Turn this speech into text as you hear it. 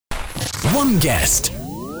One guest,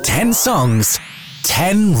 10 songs,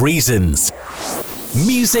 10 reasons.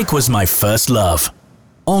 Music was my first love.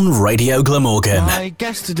 On Radio Glamorgan. My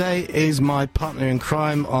guest today is my partner in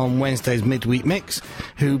crime on Wednesday's Midweek Mix,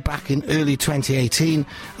 who back in early 2018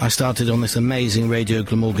 I started on this amazing Radio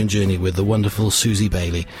Glamorgan journey with the wonderful Susie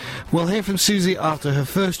Bailey. We'll hear from Susie after her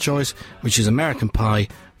first choice, which is American Pie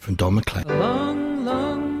from Don McLean. A long,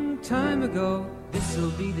 long time ago,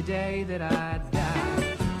 this'll be the day that I die.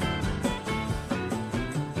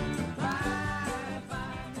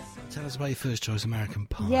 Tell us about your first choice, American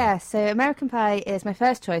Pie. Yeah, so American Pie is my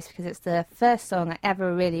first choice because it's the first song I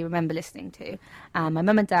ever really remember listening to. My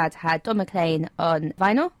mum and dad had Don McLean on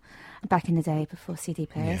vinyl back in the day before CD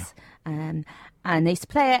players. Yeah. And they used to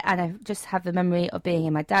play it, and I just have the memory of being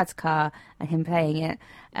in my dad's car and him playing it.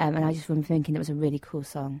 And I just remember thinking it was a really cool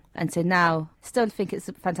song. And so now, still think it's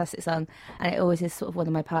a fantastic song, and it always is sort of one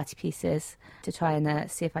of my party pieces to try and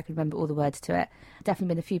see if I can remember all the words to it.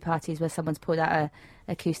 Definitely been a few parties where someone's pulled out a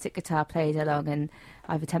acoustic guitar, played along, and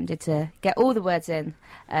I've attempted to get all the words in.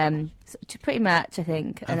 Pretty much, I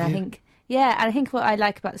think. And I think... Yeah, and I think what I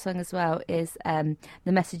like about the song as well is the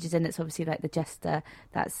messages in it's obviously like the jester,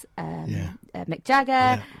 that's Mick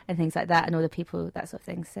Jagger and things like that, and all the people, that sort of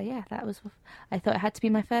thing. So yeah, I thought it had to be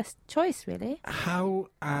my first choice, really. How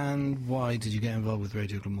and why did you get involved with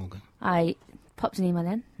Radio Glamorgan? I popped an email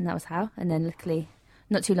in, and that was how, and then luckily...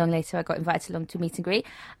 Not too long later, I got invited along to a meet and greet.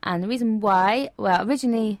 And the reason why, well,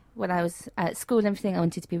 originally when I was at school and everything, I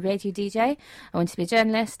wanted to be a radio DJ. I wanted to be a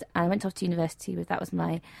journalist. And I went off to university with that was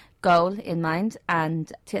my goal in mind. And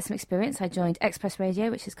to get some experience, I joined Express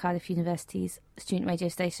Radio, which is Cardiff University's student radio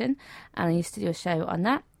station. And I used to do a show on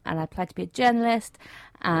that. And I applied to be a journalist.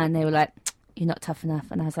 And they were like, "You're not tough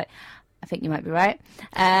enough." And I was like, I think you might be right.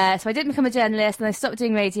 So I didn't become a journalist, and I stopped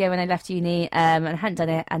doing radio when I left uni, and I hadn't done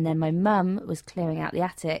it. And then my mum was clearing out the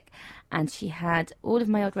attic, and she had all of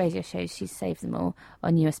my old radio shows. She saved them all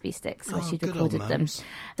on USB sticks, so she'd recorded them. So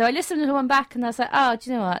I listened to one back, and I was like, oh,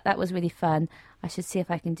 do you know what? That was really fun. I should see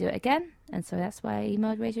if I can do it again. And so that's why I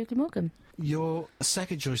emailed Radio Glamorgan. Your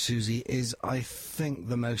second choice, Susie, is, I think,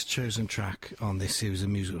 the most chosen track on this series of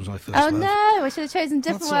music. It was my first love. No, I should have chosen a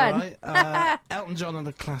different one. That's all right. Elton John and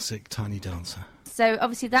the classic Tiny Dancer. So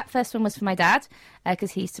obviously that first one was for my dad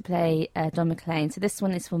because he used to play Don McLean. So this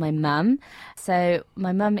one is for my mum. So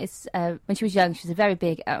my mum is, when she was young, she was a very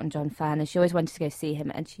big Elton John fan, and she always wanted to go see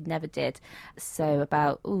him, and she never did. So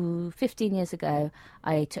about 15 years ago,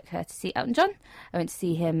 I took her to see Elton John. I went to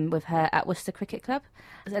see him with her at Worcester Cricket Club.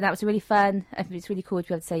 And that was really fun. I think it's really cool to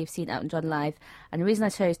be able to say you've seen Elton John live. And the reason I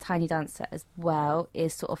chose Tiny Dancer as well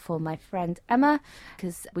is sort of for my friend Emma,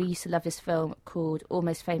 because we used to love this film called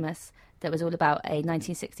Almost Famous, that was all about a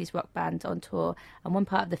 1960s rock band on tour, and one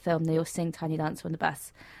part of the film they all sing Tiny Dancer on the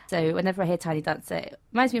bus. So whenever I hear Tiny Dancer, it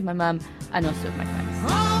reminds me of my mum and also of my friends.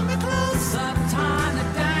 Hold me closer, tiny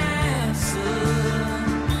dancer.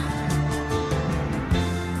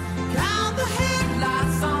 Count the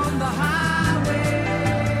headlights on the highway.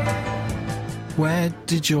 Where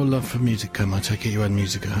did your love for music come? I take it you had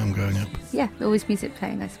music at home growing up. Yeah, always music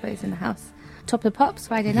playing, I suppose, in the house. Top of the Pops,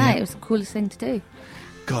 Friday night, it was the coolest thing to do.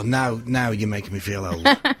 God, now you're making me feel old.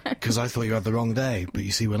 Because I thought you had the wrong day. But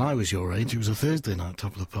you see, when I was your age, it was a Thursday night,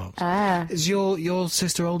 Top of the Pops. Ah. Is your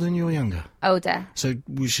sister older than you or younger? Older. So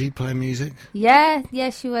was she playing music? Yeah,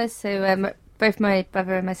 she was. So both my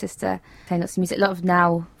brother and my sister playing lots of music. A lot of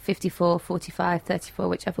now 54, 45, 34,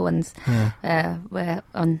 whichever ones were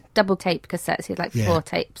on double tape cassettes. You had 4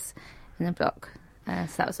 tapes in a block. So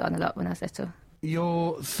that was on a lot when I was little.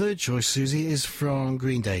 Your third choice, Susie, is from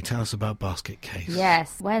Green Day. Tell us about Basket Case.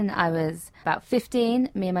 Yes. When I was about 15,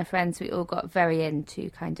 me and my friends, we all got very into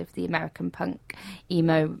kind of the American punk,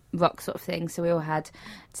 emo, rock sort of thing. So we all had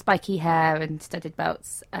spiky hair and studded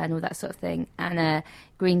belts and all that sort of thing. And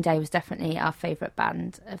Green Day was definitely our favourite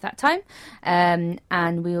band of that time. And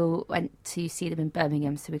we all went to see them in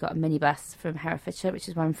Birmingham. So we got a minibus from Herefordshire, which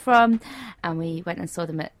is where I'm from. And we went and saw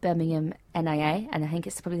them at Birmingham NIA. And I think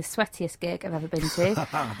it's probably the sweatiest gig I've ever been to.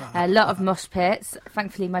 A lot of mosh pits.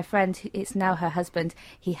 Thankfully, my friend, it's now her husband,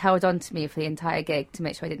 he held on to me for the entire gig to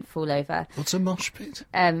make sure I didn't fall over. What's a mosh pit?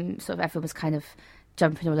 Sort of everyone was kind of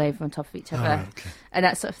jumping all over on top of each other okay. and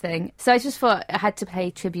that sort of thing. So I just thought I had to pay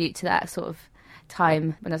tribute to that sort of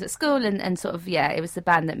time when I was at school and sort of, it was the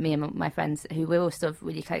band that me and my friends, who were all sort of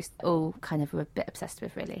really close, all kind of were a bit obsessed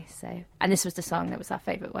with, really. So, and this was the song that was our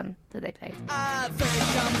favourite one that they played. I think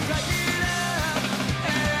I'm cracking up.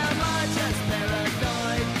 Am I just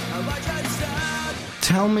paranoid? Am I just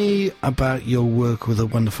Tell me about your work with a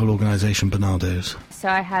wonderful organisation, Bernardo's. So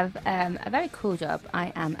I have a very cool job.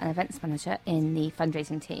 I am an events manager in the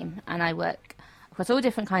fundraising team, and I work across all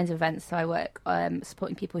different kinds of events. So I work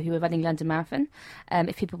supporting people who are running London Marathon.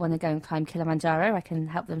 If people want to go and climb Kilimanjaro, I can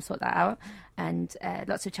help them sort that out, and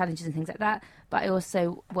lots of challenges and things like that. But I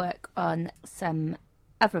also work on some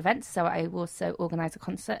other events. So I also organise a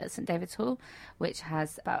concert at St David's Hall, which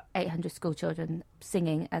has about 800 school children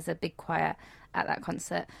singing as a big choir at that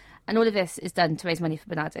concert. And all of this is done to raise money for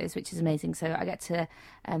Barnardo's, which is amazing. So I get to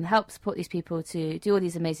help support these people to do all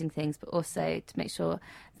these amazing things, but also to make sure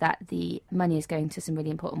that the money is going to some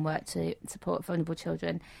really important work to support vulnerable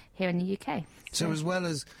children here in the UK. So as well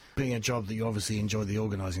as being a job that you obviously enjoy the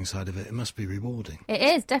organising side of it must be rewarding. It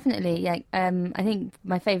is, definitely. Yeah. I think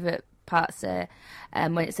my favourite parts are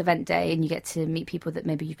when it's event day and you get to meet people that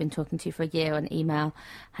maybe you've been talking to for a year on email,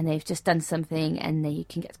 and they've just done something, and you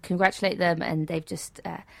can get to congratulate them, and they've just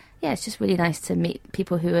it's just really nice to meet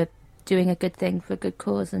people who are doing a good thing for a good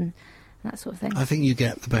cause and that sort of thing. I think you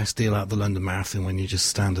get the best deal out of the London Marathon when you just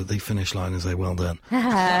stand at the finish line and say, well done.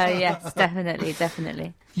 Yes,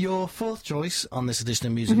 definitely. Your fourth choice on this edition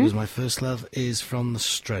of Music Was My First Love is from The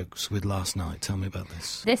Strokes with Last Night. Tell me about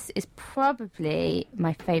this. This is probably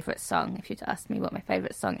my favourite song, if you'd ask me what my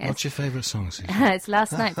favourite song is. What's your favourite song, Susan? It's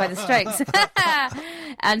Last Night by The Strokes.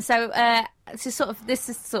 And so this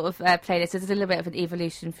is sort of playlist. There's a little bit of an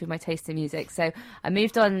evolution through my taste in music. So I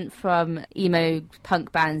moved on from emo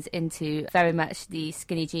punk bands into very much the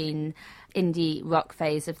skinny jean indie rock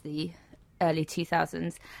phase of the early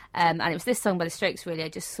 2000s, and it was this song by The Strokes really I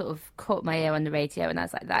just sort of caught my ear on the radio, and I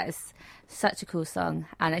was like, that is such a cool song,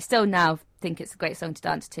 and I still now think it's a great song to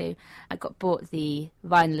dance to. I bought the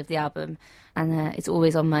vinyl of the album, and it's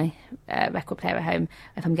always on my record player at home.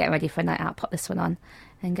 If I'm getting ready for a night out, pop this one on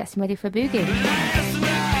and get some ready for a boogie.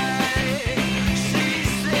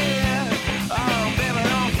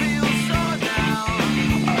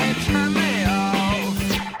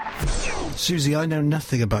 Susie, I know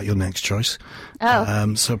nothing about your next choice.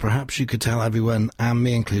 Oh. So perhaps you could tell everyone, and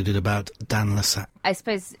me included, about Dan le Sac. I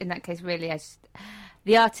suppose in that case, really,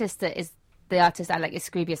 the artist I like is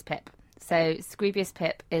Scroobius Pip. So Scroobius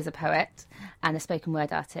Pip is a poet and a spoken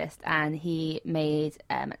word artist, and he made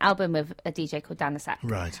an album with a DJ called Dan le Sac.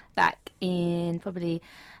 Right. Back in probably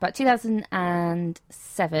about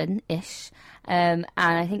 2007-ish. And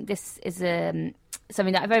I think this is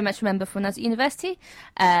something that I very much remember from when I was at university,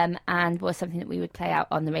 and was something that we would play out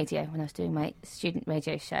on the radio when I was doing my student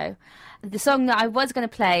radio show. The song that I was going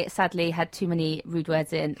to play, sadly, had too many rude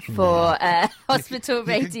words in for hospital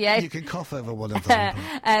radio. You can cough over one of them.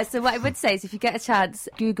 So what I would say is, if you get a chance,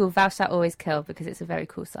 Google Thou Shalt Always Kill, because it's a very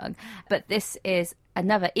cool song. But this is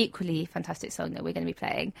another equally fantastic song that we're going to be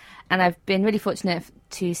playing, and I've been really fortunate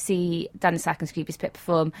to see Dan le Sac and Scroobius Pip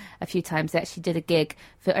perform a few times. They actually did a gig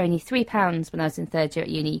for only £3 when I was in third year at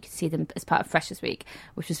uni. You could see them as part of Freshers Week,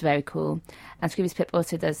 which was very cool. And Scroobius Pip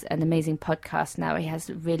also does an amazing podcast now. He has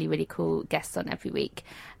really, really cool guests on every week.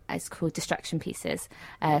 It's called Distraction Pieces.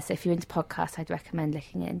 So if you're into podcasts, I'd recommend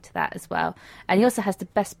looking into that as well. And he also has the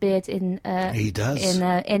best beard in he does.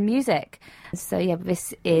 in music. So yeah,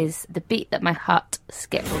 this is The Beat That My Heart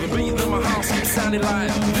Skipped. The beat that my heart keeps sounding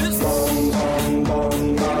like this.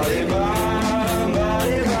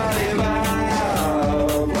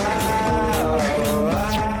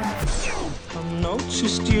 I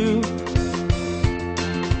noticed you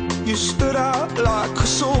stood out like a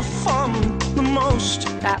sore thumb the most.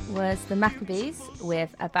 That was the Maccabees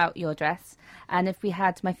with About Your Dress. And if we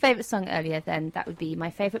had my favourite song earlier, then that would be my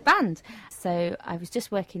favourite band. So I was just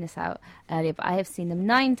working this out earlier, but I have seen them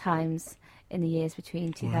 9 times in the years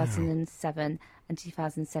between 2007 and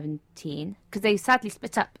 2017, because they sadly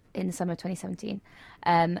split up in the summer of 2017.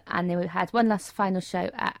 And they had one last final show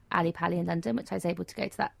at Ali Pali in London, which I was able to go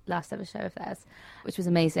to that last ever show of theirs, which was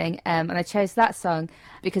amazing. And I chose that song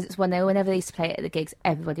because it's one whenever they used to play it at the gigs,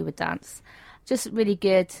 everybody would dance. Just really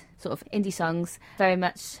good sort of indie songs. Very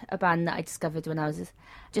much a band that I discovered when I was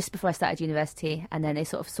just before I started university, and then they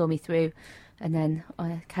sort of saw me through, and then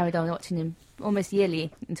I carried on watching them almost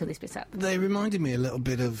yearly until they split up. They reminded me a little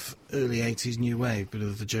bit of early 80s new wave, bit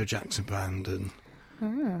of the Joe Jackson band, and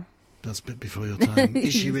that's a bit before your time.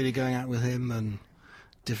 Is she really going out with him, and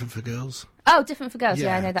Different for Girls? Oh, Different for Girls,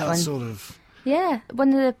 yeah, I know that one. Sort of... Yeah,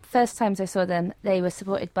 one of the first times I saw them, they were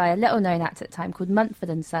supported by a little-known act at the time called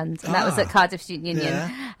Mumford & Sons, and that was at Cardiff Student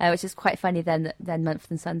Union, which is quite funny then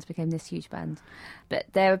Mumford & Sons became this huge band. But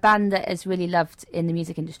they're a band that is really loved in the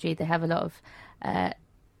music industry. They have a lot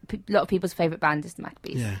of people's favourite band is the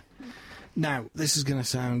Maccabees. Yeah. Now, this is going to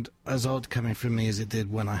sound as odd coming from me as it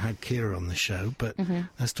did when I had Kira on the show, but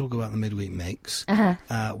let's talk about the midweek mix.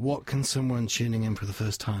 What can someone tuning in for the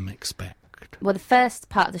first time expect? Well, the first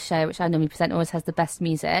part of the show, which I normally present, always has the best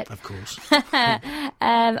music. Of course.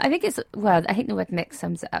 I think the word mix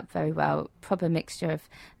sums it up very well. Proper mixture of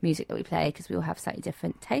music that we play, because we all have slightly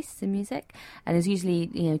different tastes in music. And there's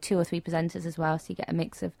usually, 2 or 3 presenters as well, so you get a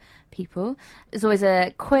mix of people. There's always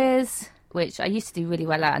a quiz, which I used to do really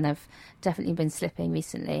well at, and I've definitely been slipping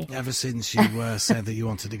recently. Ever since you said that you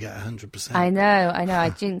wanted to get 100%. I know, I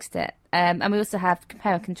jinxed it. And we also have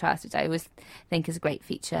Compare and Contrast, which I always think is a great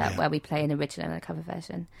feature, where we play an original and a cover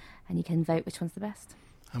version, and you can vote which one's the best.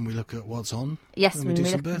 And we look at what's on. Yes, when we do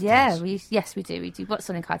some birthdays. Yeah, we do. We do what's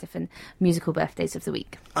on in Cardiff and musical birthdays of the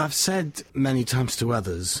week. I've said many times to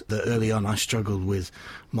others that early on I struggled with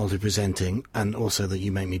multi-presenting, and also that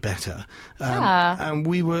you make me better. And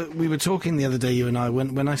we were talking the other day, you and I,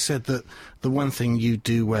 when I said that the one thing you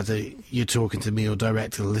do, whether you're talking to me or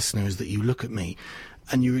direct to the listener, is that you look at me,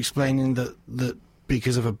 and you're explaining that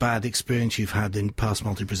because of a bad experience you've had in past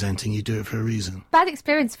multi-presenting, you do it for a reason. Bad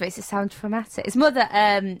experience for it to sound traumatic. It's more that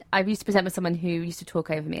I used to present with someone who used to talk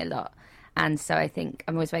over me a lot. And so I think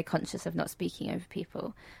I'm always very conscious of not speaking over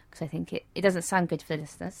people, because I think it doesn't sound good for the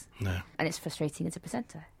listeners. No. And it's frustrating as a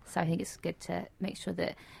presenter. So I think it's good to make sure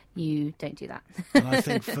that you don't do that. And I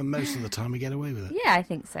think for most of the time we get away with it. Yeah, I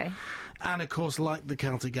think so. And of course, like the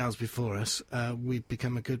Celtic gals before us, we've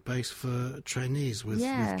become a good base for trainees with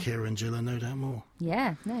Kira and Jill and no doubt more.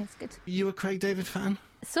 Yeah, no, it's good. You a Craig David fan?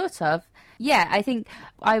 Sort of. Yeah, I think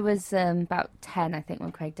I was about 10, I think,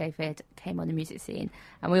 when Craig David came on the music scene,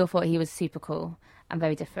 and we all thought he was super cool and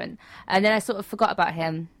very different. And then I sort of forgot about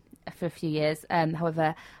him for a few years.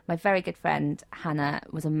 However, my very good friend Hannah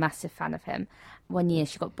was a massive fan of him. One year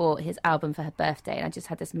she got bought his album for her birthday, and I just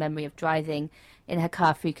had this memory of driving in her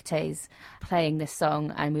car through Cateys, playing this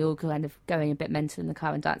song, and we all kind of going a bit mental in the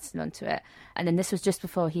car and dancing onto it. And then this was just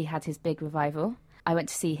before he had his big revival. I went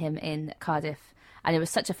to see him in Cardiff, and it was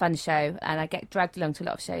such a fun show, and I get dragged along to a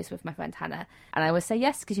lot of shows with my friend Hannah, and I always say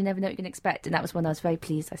yes, because you never know what you're going to expect, and that was one I was very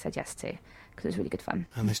pleased I said yes to, because it was really good fun.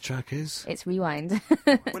 And this track is? It's Rewind.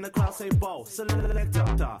 When the crowd say bow,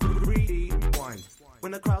 selector, rewind.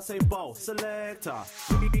 When the crowd say bow, selector,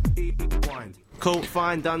 rewind. Cool,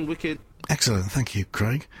 fine, done, wicked. Excellent, thank you,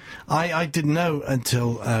 Craig. I didn't know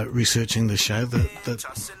until researching the show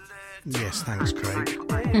that... Yes, thanks, Craig.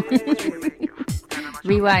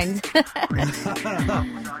 Rewind.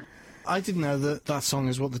 I didn't know that song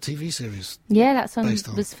is what the TV series. Yeah, that song based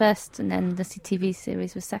on. was first, and then the TV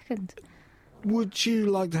series was second. Would you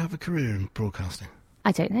like to have a career in broadcasting?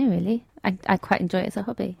 I don't know, really. I quite enjoy it as a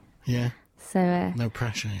hobby. Yeah. So. No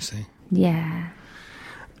pressure, you see. Yeah.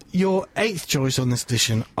 Your 8th choice on this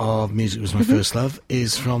edition of Music Was My First Love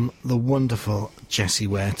is from the wonderful Jessie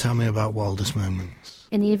Ware. Tell me about Wildest Moments.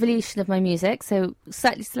 In the evolution of my music, so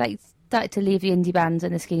slightly started to leave the indie bands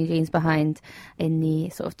and the skinny jeans behind in the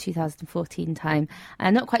sort of 2014 time. And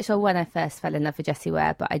I'm not quite sure when I first fell in love with Jessie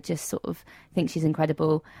Ware, but I just sort of think she's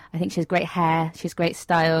incredible. I think she has great hair, she has great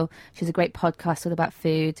style, she has a great podcast all about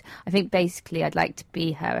food. I think basically I'd like to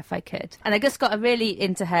be her if I could. And I just got really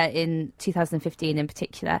into her in 2015 in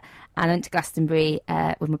particular, and I went to Glastonbury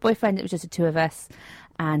with my boyfriend. It was just the two of us,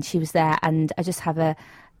 and she was there, and I just have a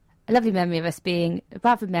lovely memory of us being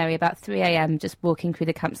rather merry about 3 a.m, just walking through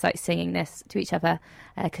the campsite singing this to each other,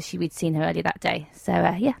 because we'd seen her earlier that day. So,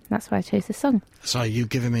 yeah, that's why I chose this song. Sorry, you've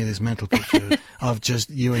given me this mental picture of just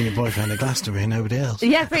you and your boyfriend at Glastonbury and nobody else.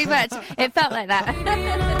 Yeah, pretty much. It felt like that.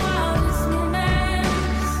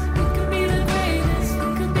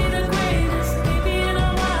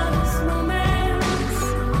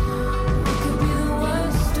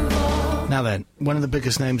 Now then, one of the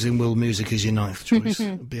biggest names in world music is your 9th choice,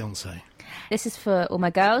 Beyonce. This is for all my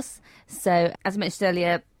girls. So, as I mentioned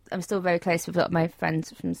earlier, I'm still very close with a lot of my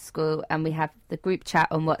friends from school, and we have the group chat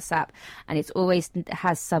on WhatsApp, and it always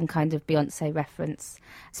has some kind of Beyonce reference,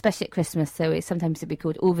 especially at Christmas. So sometimes it'd be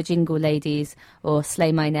called All the Jingle Ladies or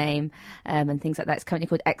Slay My Name, and things like that. It's currently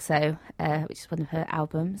called EXO, which is one of her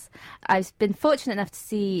albums. I've been fortunate enough to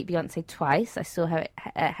see Beyonce twice. I saw her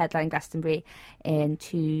headline Glastonbury in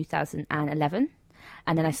 2011,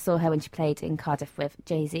 and then I saw her when she played in Cardiff with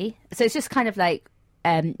Jay-Z. So it's just kind of like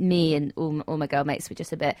me and all my girl mates, we just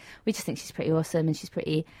think she's pretty awesome and she's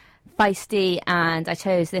pretty feisty, and I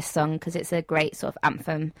chose this song because it's a great sort of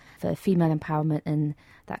anthem for female empowerment and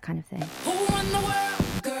that kind of thing. Who run the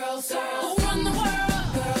world? Girls. Who run the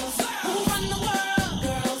world? Girls. Who run the world?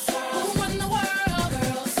 Girls. Who run the world?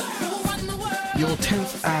 Girls. Who run the world? Your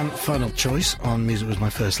 10th and final choice on Music Was My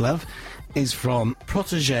First Love is from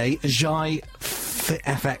Protégé Jai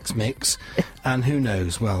FX Mix, And who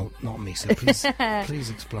knows? Well, not me, so please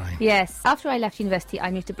explain. Yes. After I left university,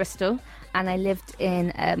 I moved to Bristol, and I lived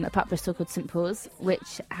in a part of Bristol called St Paul's,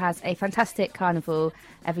 which has a fantastic carnival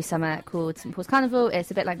every summer called St Paul's Carnival.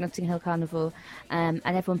 It's a bit like Notting Hill Carnival, and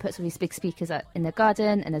everyone puts all these big speakers out in their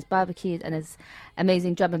garden, and there's barbecues, and there's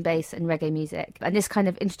amazing drum and bass and reggae music. And this kind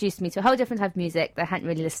of introduced me to a whole different type of music that I hadn't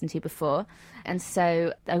really listened to before. And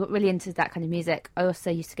so I got really into that kind of music. I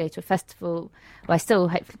also used to go to a festival, well, I still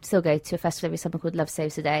go to a festival every summer called Love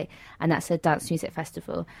Saves the Day, and that's a dance music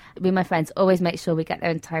festival. Me and my friends always make sure we get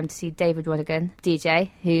there in time to see David Rodigan,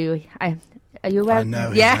 DJ, who are you aware? I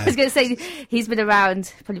know. Yeah, I was going to say he's been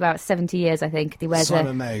around probably about 70 years, I think. He wears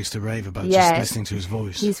Simon May used to rave about Yeah. just listening to his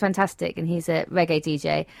voice. He's fantastic, and he's a reggae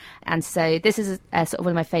DJ. And so this is sort of one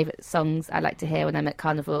of my favourite songs I like to hear when I'm at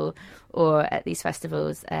Carnival or at these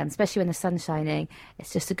festivals, especially when the sun's shining.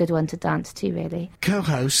 It's just a good one to dance to, really.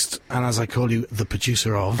 Co-host, and as I call you, the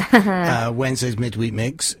producer of Wednesday's Midweek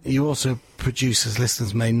Mix. You also produce, as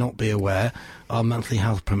listeners may not be aware, our monthly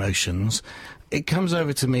health promotions. It comes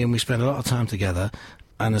over to me and we spend a lot of time together,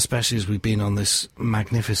 and especially as we've been on this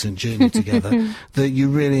magnificent journey together, that you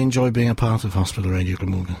really enjoy being a part of Hospital Radio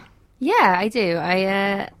Glamorgan. Yeah, I do.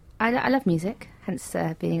 I love music, hence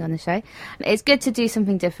being on the show. It's good to do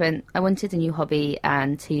something different. I wanted a new hobby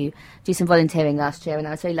and to do some volunteering last year, and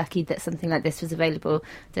I was very lucky that something like this was available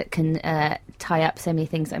that can tie up so many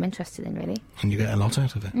things that I'm interested in, really. And you get a lot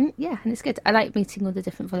out of it. Yeah, and it's good. I like meeting all the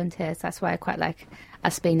different volunteers. That's why I quite like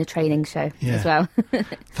us being a training show Yeah. as well.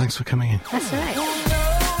 Thanks for coming in. That's all right.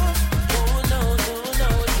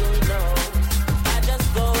 I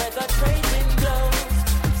just go where the trading goes,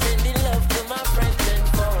 sending love to my friends and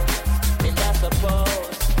foes, and I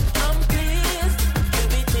suppose I'm pleased to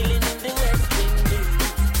be chilling in the West Indies.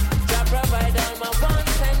 Jah provide all my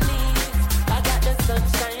wants and needs. I got the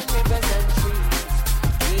sunshine, rivers and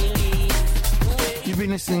trees. Release. You've been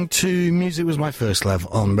listening to Music Was My First Love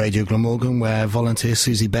on Radio Glamorgan, where volunteer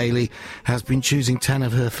Susie Bailey has been choosing 10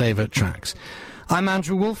 of her favourite tracks. I'm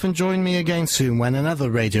Andrew Wolfe, and join me again soon when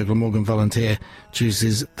another Radio Glamorgan volunteer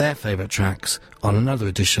chooses their favourite tracks on another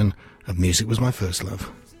edition of Music Was My First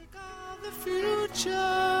Love. The future.